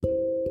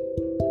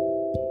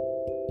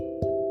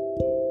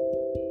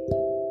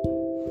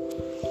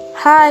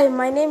Hi,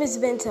 my name is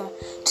Binta.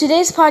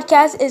 Today's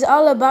podcast is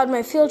all about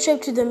my field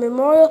trip to the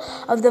memorial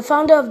of the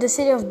founder of the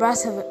city of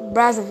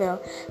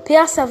Brazzaville,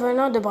 Pierre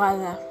Savernon de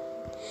Brazza.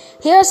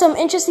 Here are some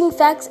interesting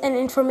facts and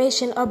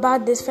information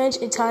about this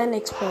French-Italian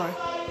explorer.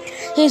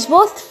 He is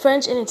both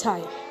French and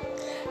Italian.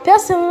 Pierre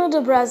Savernon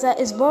de Brazza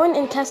is born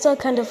in Castel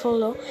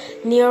Gandolfo,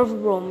 near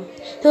Rome.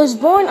 He was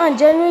born on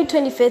January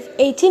 25,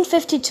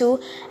 1852,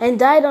 and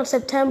died on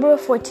September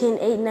 14,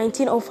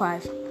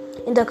 1905,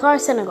 in Dakar,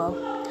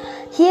 Senegal.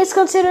 He is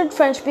considered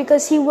French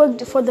because he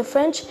worked for the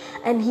French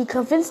and he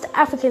convinced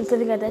Africans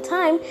living at that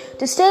time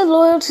to stay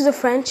loyal to the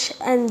French,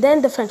 and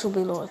then the French will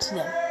be loyal to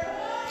them.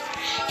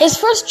 His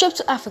first trip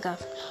to Africa.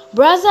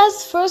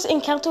 Brazza's first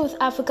encounter with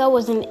Africa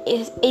was in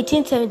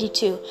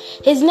 1872.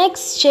 His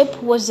next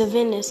ship was the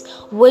Venus,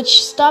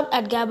 which stopped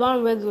at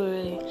Gabon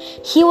regularly.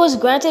 He was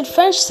granted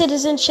French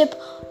citizenship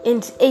in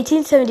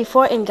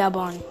 1874 in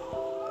Gabon.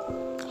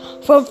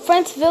 From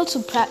Franceville to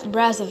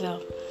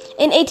Brazzaville.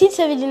 In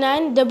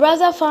 1879, de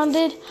Brazza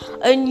founded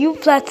a new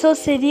plateau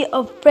city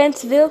of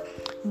Franceville.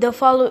 The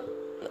following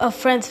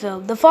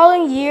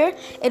year,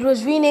 it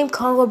was renamed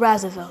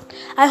Congo-Brazzaville.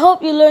 I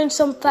hope you learned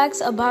some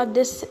facts about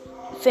this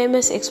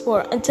famous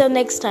explorer. Until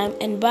next time,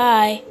 and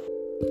bye.